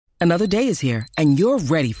Another day is here, and you're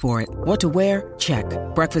ready for it. What to wear? Check.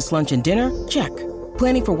 Breakfast, lunch, and dinner? Check.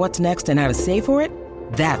 Planning for what's next and how to save for it?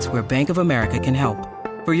 That's where Bank of America can help.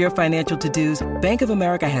 For your financial to-dos, Bank of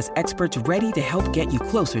America has experts ready to help get you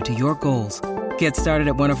closer to your goals. Get started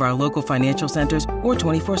at one of our local financial centers or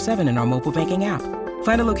 24/7 in our mobile banking app.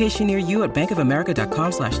 Find a location near you at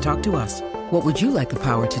bankofamerica.com/talktous. What would you like the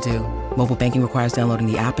power to do? Mobile banking requires downloading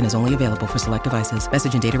the app and is only available for select devices.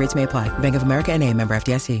 Message and data rates may apply. Bank of America N.A., member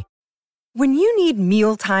FDIC. When you need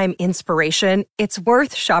mealtime inspiration, it's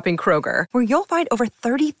worth shopping Kroger, where you'll find over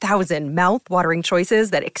 30,000 mouth-watering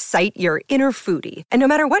choices that excite your inner foodie. And no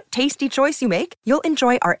matter what tasty choice you make, you'll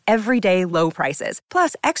enjoy our everyday low prices,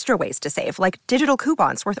 plus extra ways to save, like digital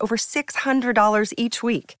coupons worth over $600 each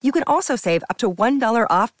week. You can also save up to $1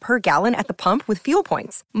 off per gallon at the pump with fuel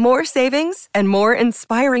points. More savings and more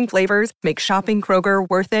inspiring flavors make shopping Kroger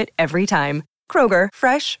worth it every time. Kroger,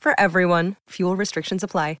 fresh for everyone. Fuel restrictions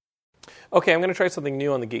apply. Okay, I'm going to try something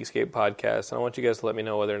new on the Geekscape podcast, and I want you guys to let me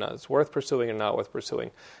know whether or not it's worth pursuing or not worth pursuing.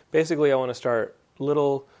 Basically, I want to start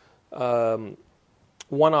little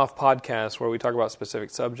one-off podcasts where we talk about specific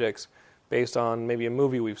subjects based on maybe a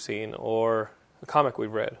movie we've seen or a comic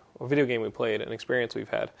we've read or a video game we played, an experience we've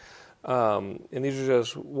had. And these are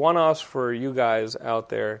just one-offs for you guys out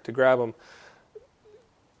there to grab them.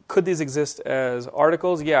 Could these exist as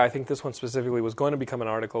articles? Yeah, I think this one specifically was going to become an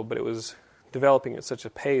article, but it was developing at such a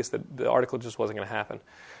pace that the article just wasn't going to happen.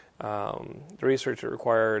 The research it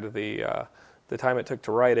required, the time it took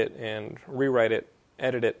to write it and rewrite it,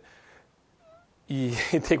 edit it, you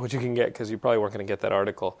take what you can get because you probably weren't going to get that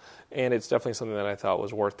article. And it's definitely something that I thought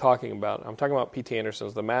was worth talking about. I'm talking about P.T.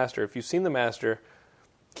 Anderson's The Master. If you've seen The Master,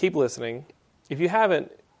 keep listening. If you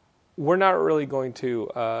haven't, we're not really going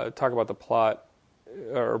to talk about the plot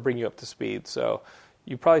or bring you up to speed. So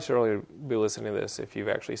you probably should only be listening to this if you've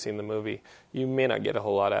actually seen the movie. You may not get a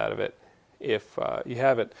whole lot out of it if you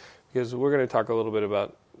haven't, because we're going to talk a little bit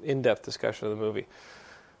about in-depth discussion of the movie.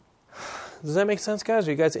 Does that make sense, guys?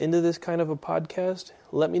 Are you guys into this kind of a podcast?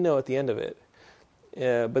 Let me know at the end of it.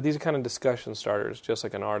 But these are kind of discussion starters, just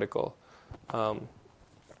like an article.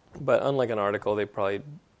 But unlike an article, they probably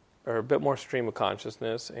are a bit more stream of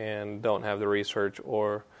consciousness and don't have the research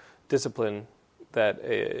or discipline that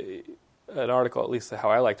an article, at least how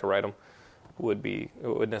I like to write them, would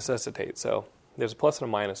necessitate. So there's a plus and a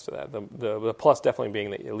minus to that. The plus definitely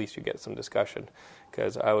being that at least you get some discussion,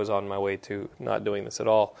 because I was on my way to not doing this at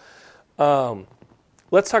all.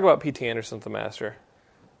 Let's talk about P.T. Anderson's The Master.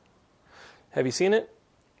 Have you seen it?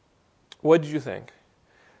 What did you think?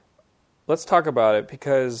 Let's talk about it,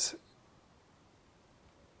 because,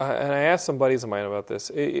 and I asked some buddies of mine about this,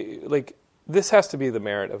 this has to be the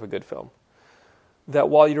merit of a good film. That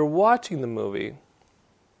while you're watching the movie,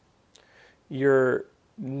 you're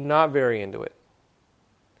not very into it.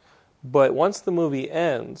 But once the movie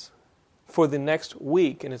ends, for the next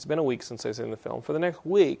week, and it's been a week since I've seen the film, for the next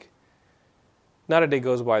week, not a day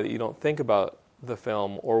goes by that you don't think about the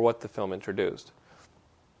film or what the film introduced.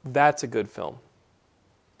 That's a good film.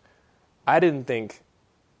 I didn't think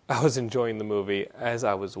I was enjoying the movie as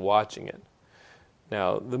I was watching it.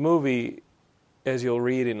 Now, the movie, as you'll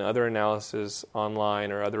read in other analysis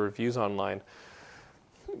online or other reviews online,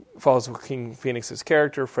 follows Joaquin Phoenix's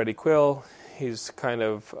character, Freddie Quill. He's kind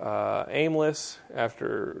of aimless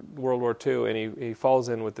after World War II, and he falls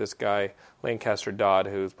in with this guy, Lancaster Dodd,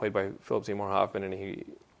 who's played by Philip Seymour Hoffman, and he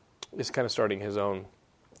is kind of starting his own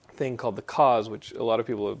thing called The Cause, which a lot of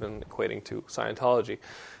people have been equating to Scientology.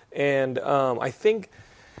 And I think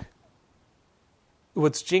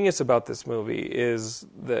what's genius about this movie is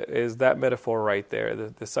that metaphor right there,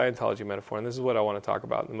 the Scientology metaphor, and this is what I want to talk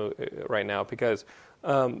about in the movie right now, because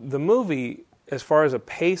the movie, as far as a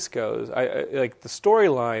pace goes, like the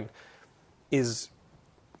storyline is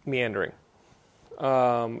meandering.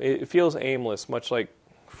 It feels aimless, much like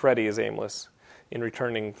Freddie is aimless in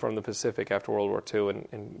returning from the Pacific after World War II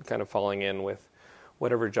and kind of falling in with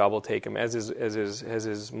whatever job will take him as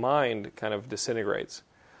his mind kind of disintegrates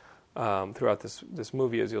throughout this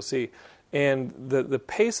movie, as you'll see. And the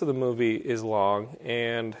pace of the movie is long,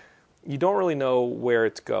 and you don't really know where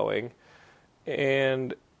it's going.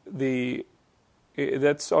 And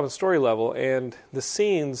that's on a story level, and the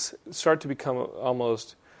scenes start to become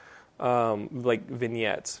almost like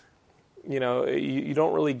vignettes. You know, you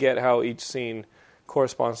don't really get how each scene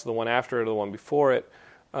corresponds to the one after it or the one before it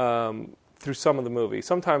through some of the movie.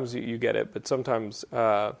 Sometimes you get it, but sometimes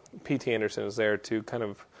P.T. Anderson is there to kind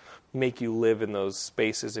of make you live in those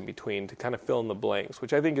spaces in between, to kind of fill in the blanks,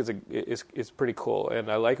 which I think is pretty cool. And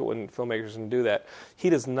I like it when filmmakers can do that. He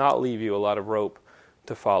does not leave you a lot of rope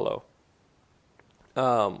to follow.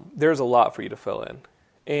 There's a lot for you to fill in.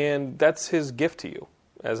 And that's his gift to you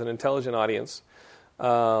as an intelligent audience.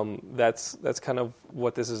 That's kind of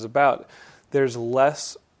what this is about. There's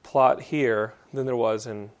less plot here than there was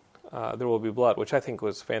in There Will Be Blood, which I think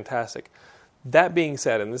was fantastic. That being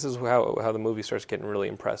said, and this is how the movie starts getting really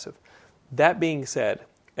impressive. That being said,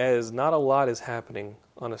 as not a lot is happening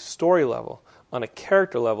on a story level, on a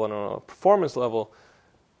character level, and on a performance level,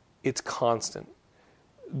 it's constant.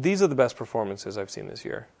 These are the best performances I've seen this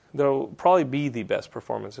year. They'll probably be the best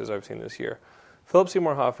performances I've seen this year. Philip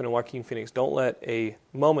Seymour Hoffman and Joaquin Phoenix don't let a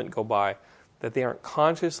moment go by that they aren't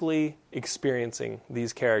consciously experiencing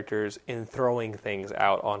these characters and throwing things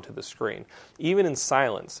out onto the screen. Even in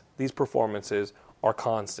silence, these performances are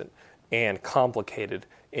constant and complicated.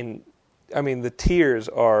 The tears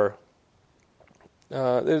are...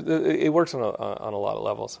 it works on a lot of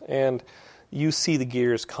levels. And you see the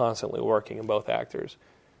gears constantly working in both actors.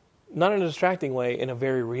 Not in a distracting way, in a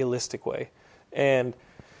very realistic way. And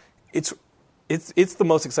it's the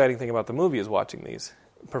most exciting thing about the movie is watching these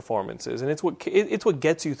performances, and it's what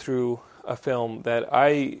gets you through a film that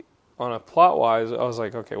on a plot wise, I was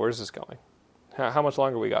like, okay, where's this going? How much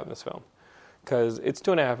longer we got in this film? Because it's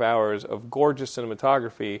 2.5 hours of gorgeous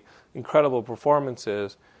cinematography, incredible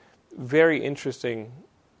performances, very interesting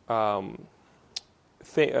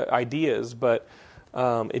ideas, but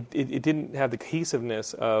it didn't have the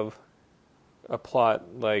cohesiveness of a plot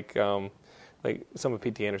like some of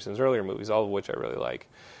P.T. Anderson's earlier movies, all of which I really like.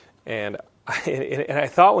 And I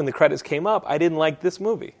thought when the credits came up, I didn't like this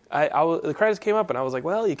movie. The credits came up, and I was like,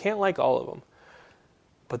 well, you can't like all of them.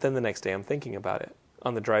 But then the next day, I'm thinking about it.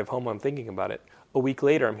 On the drive home, I'm thinking about it. A week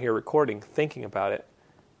later, I'm here recording, thinking about it.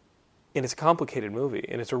 And it's a complicated movie.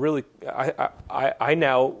 And it's a really... I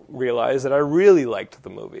now realize that I really liked the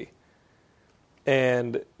movie.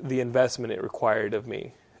 And the investment it required of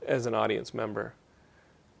me as an audience member.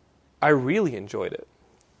 I really enjoyed it.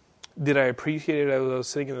 Did I appreciate it as I was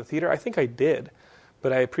sitting in the theater? I think I did.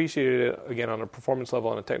 But I appreciated it, again, on a performance level,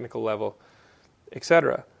 on a technical level,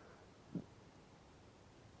 etc.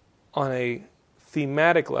 On a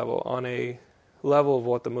thematic level, on a level of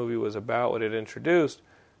what the movie was about, what it introduced,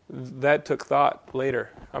 that took thought later.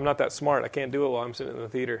 I'm not that smart. I can't do it while I'm sitting in the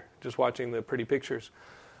theater just watching the pretty pictures.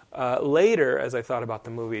 Later, as I thought about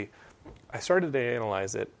the movie, I started to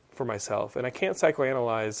analyze it for myself. And I can't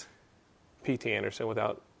psychoanalyze P.T. Anderson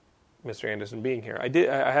without Mr. Anderson being here.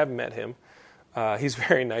 I have met him. He's a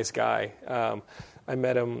very nice guy. I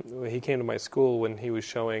met him, he came to my school when he was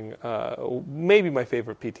showing maybe my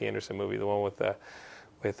favorite P.T. Anderson movie, the one with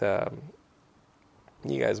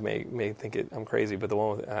you guys may think I'm crazy, but the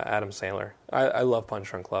one with Adam Sandler. I love Punch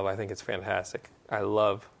Drunk Love. I think it's fantastic. I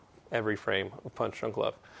love every frame of Punch Drunk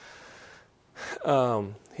Love.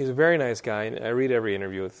 He's a very nice guy, and I read every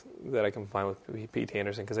interview that I can find with P.T.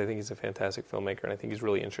 Anderson because I think he's a fantastic filmmaker, and I think he's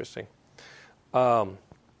really interesting. A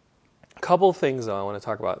couple of things, though, I want to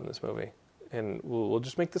talk about in this movie, and we'll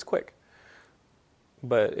just make this quick.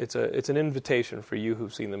 But it's an invitation for you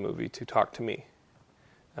who've seen the movie to talk to me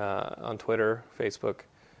on Twitter, Facebook,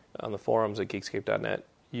 on the forums at Geekscape.net.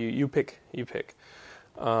 You pick.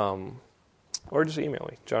 Or just email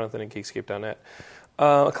me, Jonathan@Geekscape.net.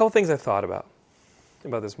 A couple things I thought about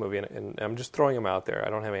this movie, and I'm just throwing them out there. I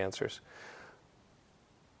don't have answers.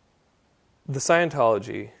 The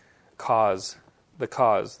Scientology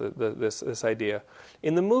this idea.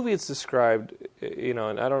 In the movie, it's described, and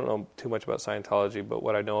I don't know too much about Scientology, but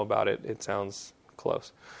what I know about it, it sounds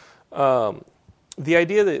close. The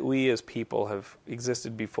idea that we as people have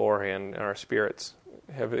existed beforehand, and our spirits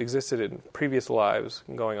have existed in previous lives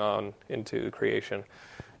going on into creation,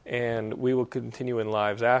 and we will continue in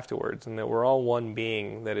lives afterwards, and that we're all one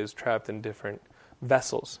being that is trapped in different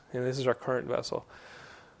vessels, and this is our current vessel.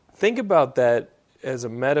 Think about that as a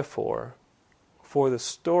metaphor for the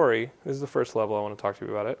story. This is the first level I want to talk to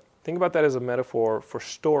you about it. Think about that as a metaphor for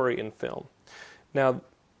story in film. Now,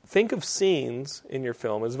 think of scenes in your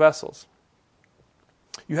film as vessels.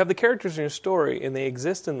 You have the characters in your story, and they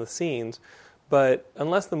exist in the scenes, but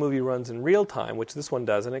unless the movie runs in real time, which this one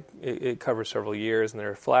doesn't, it covers several years, and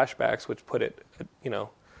there are flashbacks which put it,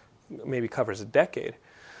 maybe covers a decade.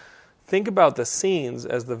 Think about the scenes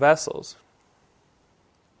as the vessels,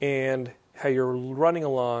 and how you're running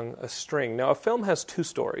along a string. Now, a film has two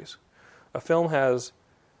stories. A film has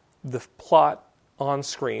the plot on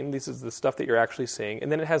screen. This is the stuff that you're actually seeing.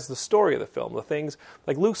 And then it has the story of the film. The things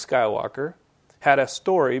like Luke Skywalker had a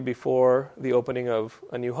story before the opening of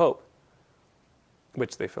A New Hope,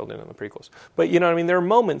 which they filled in the prequels. But you know what I mean? There are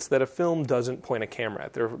moments that a film doesn't point a camera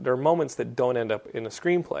at. There are moments that don't end up in a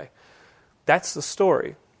screenplay. That's the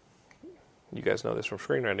story. You guys know this from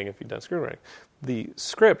screenwriting if you've done screenwriting. The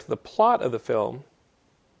script, the plot of the film,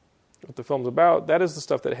 what the film's about, that is the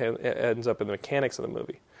stuff that ends up in the mechanics of the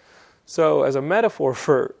movie. So as a metaphor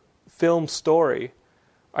for film story,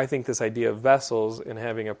 I think this idea of vessels and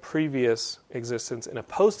having a previous existence and a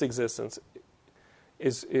post-existence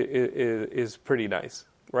is pretty nice,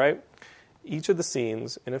 right? Each of the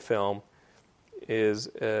scenes in a film is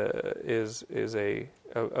a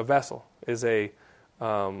vessel, is a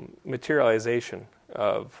materialization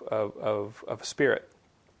of a spirit.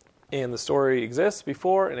 And the story exists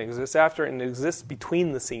before and exists after and it exists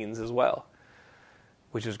between the scenes as well,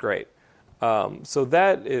 which is great. So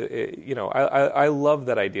that, I love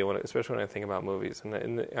that idea, especially when I think about movies.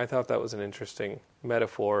 And I thought that was an interesting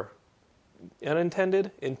metaphor.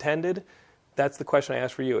 Unintended? Intended? That's the question I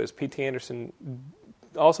asked for you. Is P.T. Anderson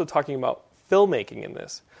also talking about filmmaking in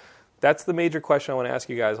this? That's the major question I want to ask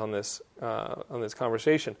you guys on this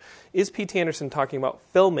conversation. Is P.T. Anderson talking about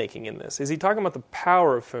filmmaking in this? Is he talking about the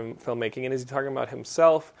power of filmmaking, and is he talking about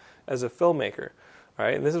himself as a filmmaker? All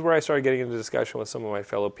right, and this is where I started getting into discussion with some of my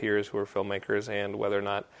fellow peers who are filmmakers and whether or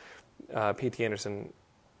not P.T. Anderson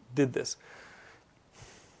did this.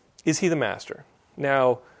 Is he the master?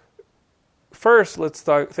 Now, first, let's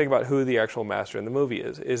think about who the actual master in the movie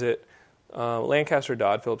is. Is it Lancaster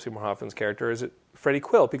Dodd, Philip Seymour Hoffman's character, or is it Freddie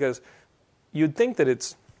Quill? Because you'd think that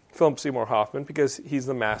it's Philip Seymour Hoffman because he's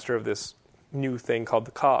the master of this new thing called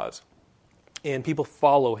the cause. And people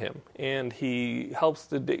follow him, and he tries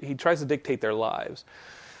to dictate their lives.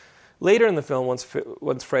 Later in the film,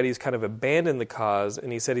 once Freddie's kind of abandoned the cause,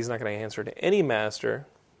 and he said he's not going to answer to any master,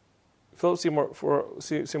 Philip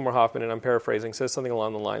Seymour Hoffman, and I'm paraphrasing, says something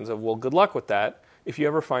along the lines of, well, good luck with that. If you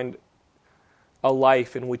ever find a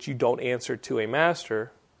life in which you don't answer to a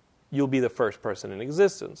master, you'll be the first person in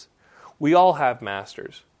existence. We all have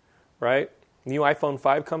masters, right? New iPhone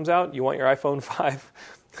 5 comes out, you want your iPhone 5,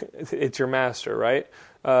 it's your master, right?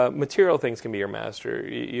 Material things can be your master.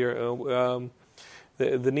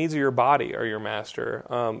 The needs of your body are your master.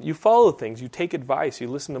 You follow things, you take advice, you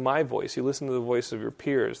listen to my voice, you listen to the voice of your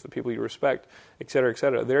peers, the people you respect, et cetera, et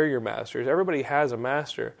cetera. They're your masters. Everybody has a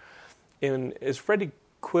master. And as Freddie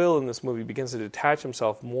Quill in this movie begins to detach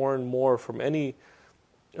himself more and more from any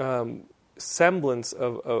semblance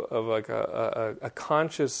of like a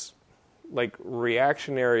conscious, like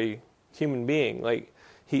reactionary human being, like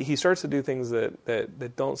he starts to do things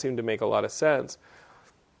that don't seem to make a lot of sense.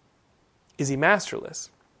 Is he masterless?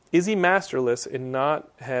 Is he masterless in not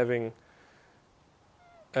having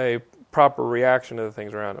a proper reaction to the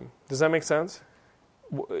things around him? Does that make sense?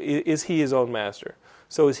 Is he his own master?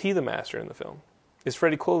 So is he the master in the film? Is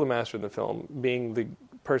Freddie Quill the master in the film, being the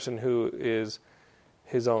person who is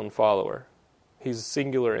his own follower? He's a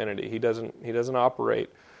singular entity. He doesn't operate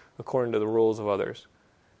according to the rules of others.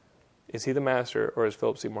 Is he the master, or is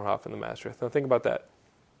Philip Seymour Hoffman the master? Now think about that.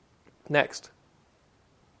 Next,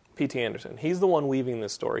 P.T. Anderson. He's the one weaving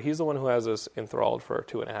this story. He's the one who has us enthralled for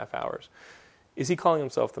 2.5 hours. Is he calling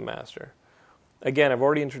himself the master? Again, I've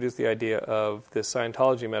already introduced the idea of this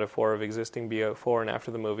Scientology metaphor of existing before and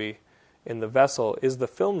after the movie. In the vessel, is the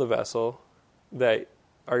film the vessel that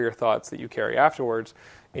are your thoughts that you carry afterwards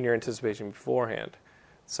in your anticipation beforehand?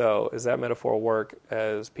 So does that metaphor work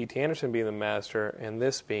as P.T. Anderson being the master and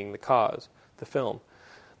this being the cause, the film?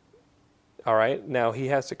 All right, now he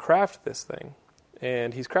has to craft this thing.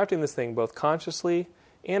 And he's crafting this thing both consciously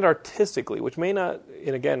and artistically, which may not,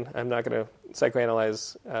 and again, I'm not going to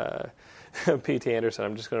psychoanalyze P.T. Anderson.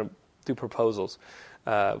 I'm just going to do proposals.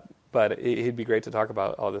 But it'd be great to talk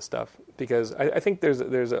about all this stuff because I think there's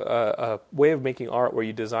a way of making art where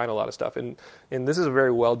you design a lot of stuff, and this is a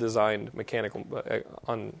very well designed mechanical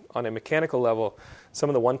on a mechanical level. Some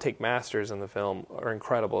of the one take masters in the film are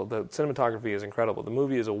incredible. The cinematography is incredible. The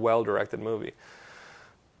movie is a well directed movie.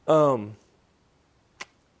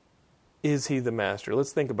 Is he the master?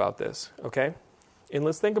 Let's think about this, okay? And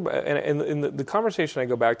let's think about, and the conversation I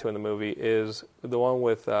go back to in the movie is the one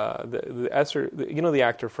with the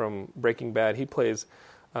actor from Breaking Bad. He plays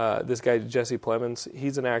this guy Jesse Plemons.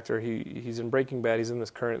 He's an actor. He's in Breaking Bad. He's in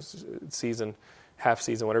this current season, half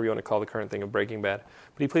season, whatever you want to call the current thing of Breaking Bad.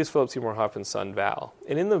 But he plays Philip Seymour Hoffman's son Val.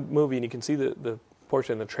 And in the movie, and you can see the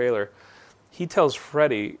portion in the trailer, he tells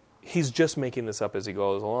Freddie he's just making this up as he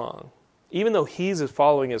goes along. Even though he's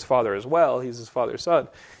following his father as well, he's his father's son,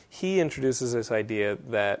 he introduces this idea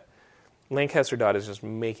that Lancaster Dodd is just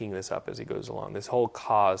making this up as he goes along, this whole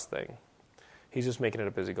cause thing. He's just making it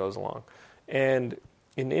up as he goes along. And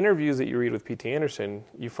in interviews that you read with P.T. Anderson,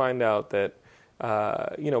 you find out that,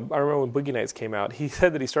 I remember when Boogie Nights came out, he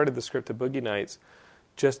said that he started the script of Boogie Nights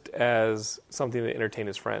just as something to entertain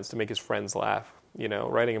his friends, to make his friends laugh.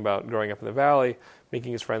 Writing about growing up in the Valley,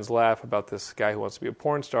 making his friends laugh about this guy who wants to be a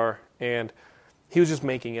porn star, and he was just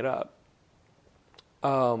making it up.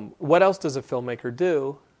 what else does a filmmaker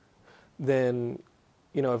do? Then,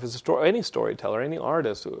 if it's any storyteller, any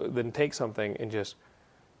artist, then take something and just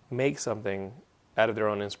make something out of their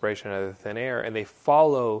own inspiration, out of thin air, and they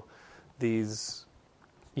follow these,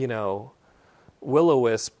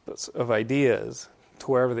 will-o-wisps of ideas to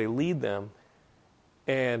wherever they lead them.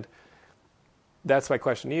 And that's my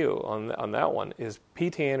question to you on that one. Is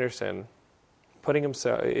P.T. Anderson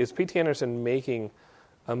making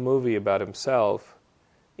a movie about himself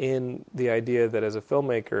in the idea that as a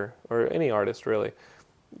filmmaker, or any artist really,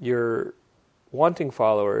 you're wanting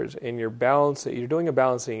followers and you're doing a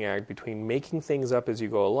balancing act between making things up as you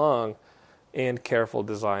go along and careful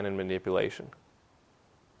design and manipulation?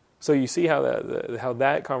 So you see how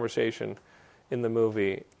that conversation in the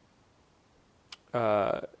movie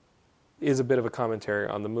is a bit of a commentary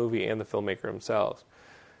on the movie and the filmmaker themselves.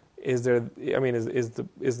 Is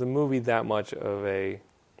the movie that much of a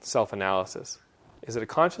self-analysis? Is it a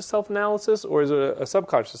conscious self-analysis or is it a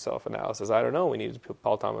subconscious self-analysis? I don't know. We need to put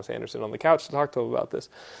Paul Thomas Anderson on the couch to talk to him about this.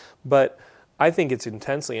 But I think it's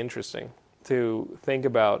intensely interesting to think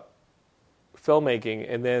about filmmaking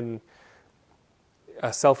and then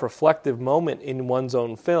a self-reflective moment in one's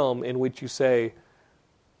own film in which you say,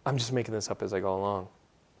 I'm just making this up as I go along.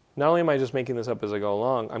 Not only am I just making this up as I go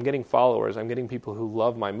along, I'm getting followers, I'm getting people who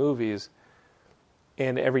love my movies,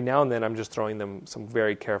 and every now and then I'm just throwing them some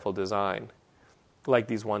very careful design, like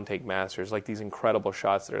these one-take masters, like these incredible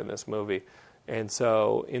shots that are in this movie. And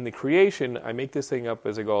so in the creation, I make this thing up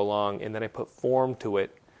as I go along, and then I put form to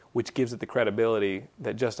it, which gives it the credibility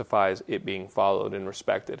that justifies it being followed and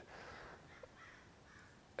respected.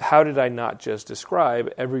 How did I not just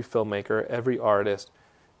describe every filmmaker, every artist,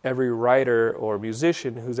 every writer or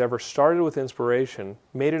musician who's ever started with inspiration,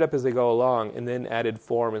 made it up as they go along, and then added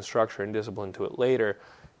form and structure and discipline to it later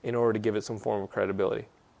in order to give it some form of credibility?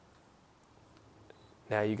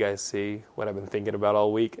 Now you guys see what I've been thinking about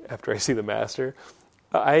all week after I see The Master.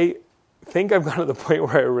 I think I've gotten to the point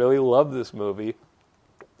where I really love this movie,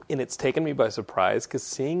 and it's taken me by surprise because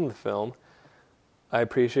seeing the film, I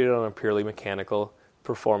appreciate it on a purely mechanical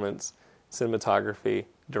performance, cinematography,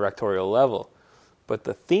 directorial level. But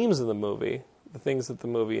the themes of the movie, the things that the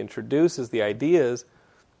movie introduces, the ideas,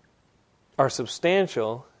 are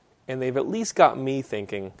substantial, and they've at least got me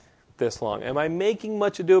thinking this long. Am I making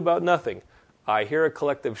much ado about nothing? I hear a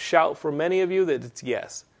collective shout from many of you that it's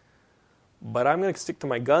yes. But I'm going to stick to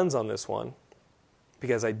my guns on this one,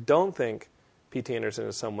 because I don't think P.T. Anderson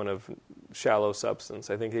is someone of shallow substance.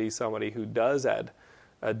 I think he's somebody who does add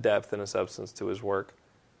a depth and a substance to his work,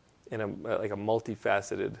 and a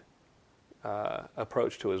multifaceted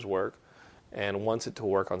approach to his work, and wants it to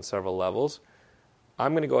work on several levels.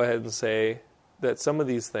 I'm going to go ahead and say that some of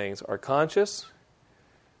these things are conscious,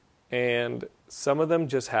 and some of them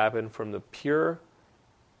just happen from the pure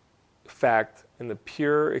fact and the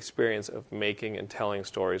pure experience of making and telling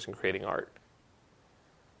stories and creating art.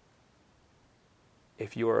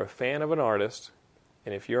 If you are a fan of an artist,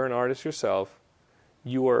 and if you're an artist yourself,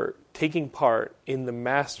 you are taking part in the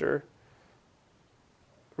master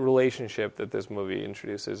relationship that this movie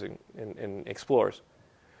introduces and explores.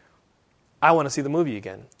 I want to see the movie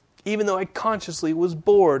again. Even though I consciously was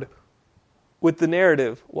bored with the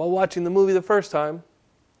narrative while watching the movie the first time,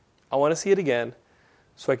 I want to see it again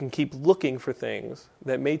so I can keep looking for things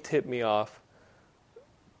that may tip me off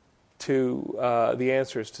to the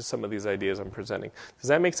answers to some of these ideas I'm presenting. Does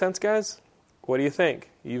that make sense, guys? What do you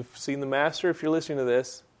think? You've seen The Master if you're listening to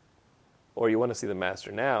this, or you want to see The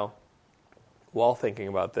Master now while thinking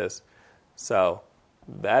about this. So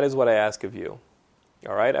that is what I ask of you.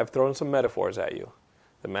 All right, I've thrown some metaphors at you.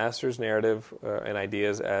 The Master's narrative and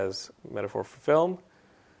ideas as metaphor for film,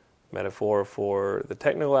 metaphor for the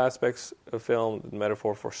technical aspects of film,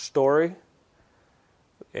 metaphor for story,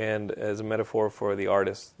 and as a metaphor for the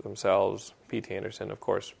artists themselves, P.T. Anderson, of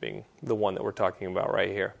course, being the one that we're talking about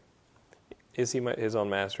right here. Is he his own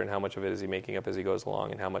master, and how much of it is he making up as he goes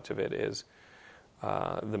along, and how much of it is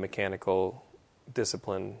the mechanical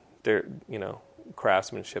discipline,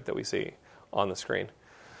 craftsmanship that we see on the screen?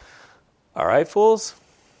 All right, fools.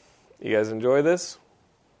 You guys enjoy this?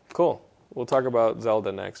 Cool. We'll talk about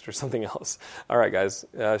Zelda next or something else. All right, guys.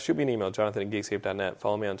 Shoot me an email, jonathan@geekscape.net.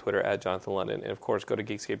 Follow me on Twitter @JonathanLondon. And, of course, go to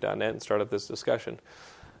geekscape.net and start up this discussion.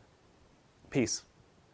 Peace.